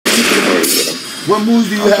What moves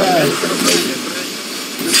do you have?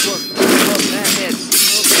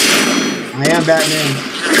 I am Batman.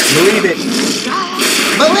 Believe it.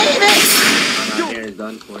 Believe it!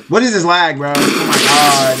 What is this lag, bro? Oh my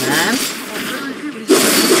god, man.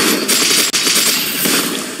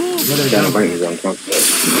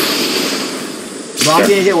 Bro, I'm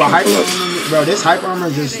getting hit with hyper armor. Bro, this hyper armor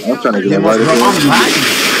just... I'm trying to get bro, I'm lagging.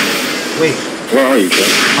 Wait. Where are you, bro?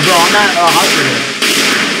 Bro, I'm at hospital.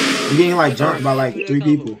 I'm getting like jumped by like 3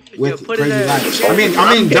 people with crazy lag. I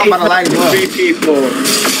mean jumped by the lag as well. 3 people.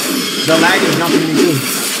 The lag is jumping me too.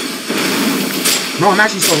 Bro, I'm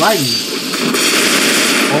actually so laggy.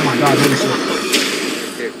 Oh my god, holy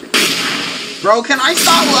shit. Bro, can I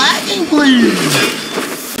stop lagging, please?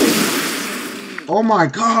 Oh my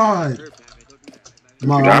god.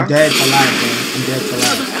 I'm dead to lag, bro. I'm dead to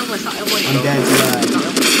lag. I'm dead to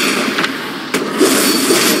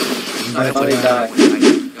lag.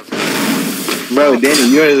 Bro, Danny,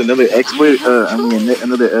 you are another expert.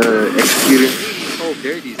 Another executor. Oh,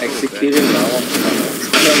 there these Executed? No.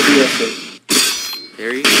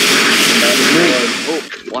 Harry? Oh,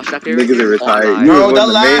 watch that there. Niggas are retired. Bro, the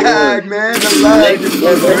lag, man. The lag is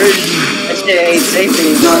so crazy. That shit ain't safe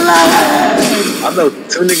anymore. The lag. I know 2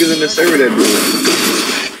 niggas in the server that do it.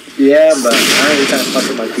 Yeah, but I ain't trying to fuck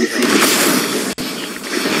with my PC.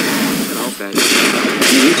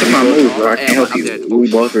 You took my move, bro. I can't help you. We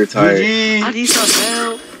both retired. GG. I need some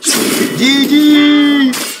help.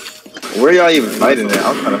 GG. Where y'all even fighting at?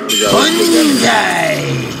 I'm trying to figure out.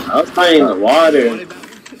 I was fighting in the water.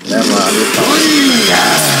 Never mind.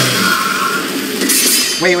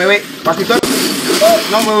 Wait. Watch me cook. Oh,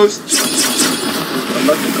 no moves. I'm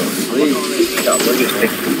about to go sleep. Yo, we're just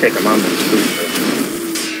taking my moves too, bro.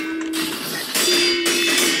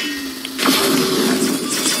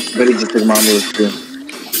 But he just took my moves too.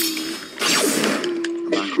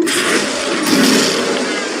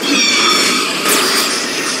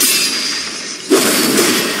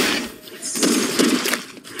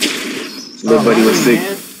 Little buddy was sick.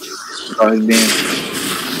 Oh, he's been.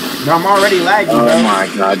 Bro, I'm already lagging, bro. Oh my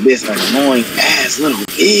god, this annoying ass little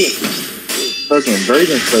bitch. Fucking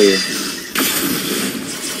virgin player.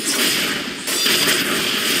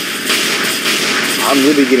 I'm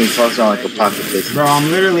literally getting tossed around like a pocket fish. Bro, I'm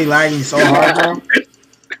literally lagging so hard, bro.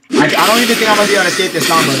 I don't even think I'm gonna be able to escape this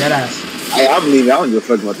combo, deadass. I believe it. I don't give a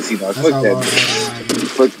fuck about the C-Dog. Fuck that.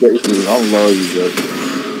 Fuck that shit. I love you, bro.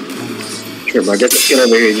 Sure, bro. Get the shit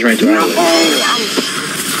over here. Just ran to the island.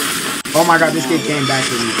 Oh my god, this kid came back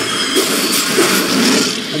to me.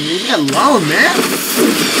 Leave me alone, man.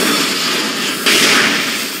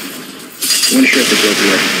 When sure to go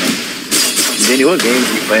through that. Danny, what games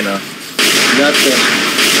do you play now? Nothing.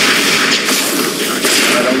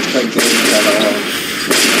 I don't play games at all.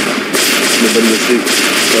 Nobody was sick.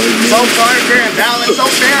 So fair and balanced. So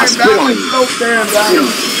fair and balanced. So fair and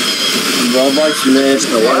balanced. Roblox missed.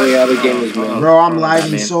 The only other game was wrong. Bro, I'm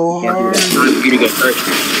lagging so hard. I'm gonna go first.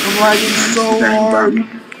 I'm lagging so hard.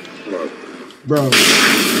 Bro.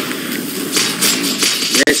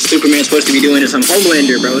 That Superman's supposed to be doing is some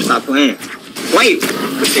Homelander, bro. Stop playing. Wait!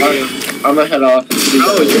 I'm gonna head off.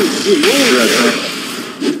 Oh, you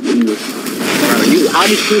move. How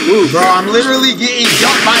did you move? Bro, I'm literally getting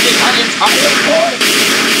jumped by the entire board.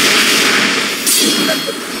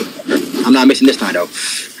 I'm not missing this time, though.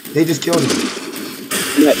 They just killed him.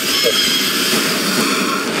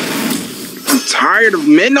 I'm tired of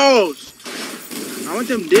minnows. I want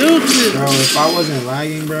them dudes. Bro, if I wasn't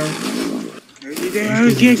lagging, bro. I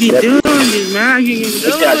can't keep doing this, man. I can't keep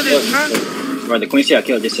doing this, man. Bro, the Queen I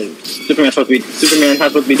killed just said Superman's not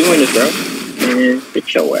supposed to be doing this, bro. Man,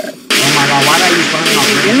 get your ass. Oh my god, why are you fighting off?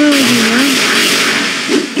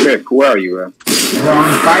 Trick, where are you, bro? Bro,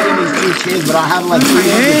 I'm fighting these 2 kids, but I have like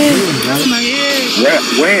 300 kills, bro.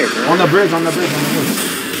 Where? On the bridge.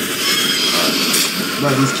 Bro,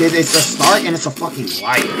 these kids, it's a start and it's a fucking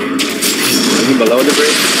light, dude. Are you below the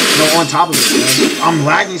bridge? No, on top of it, bro. I'm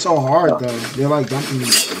lagging so hard, though. They're like dumping me.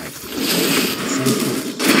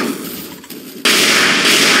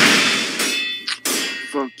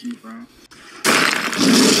 Fuck you, bro.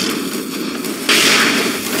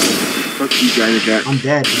 Fuck you, Jack. I'm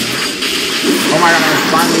dead, man. Oh my god, I was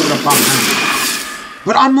finally able to pop down.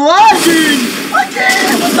 But I'm lagging! I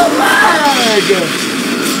can't with the lag!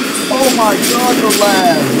 Oh my god, the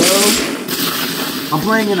lag, bro. I'm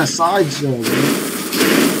playing in a sideshow, bro.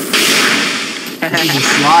 This is a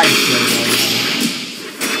slideshow right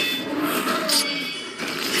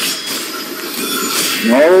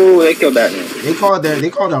No, they killed that man. They called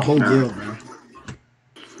their whole guild, bro.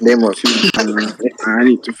 They more. I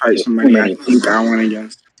need to fight somebody I think I want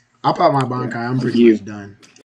against. I'll pop my Bankai. I'm pretty much done.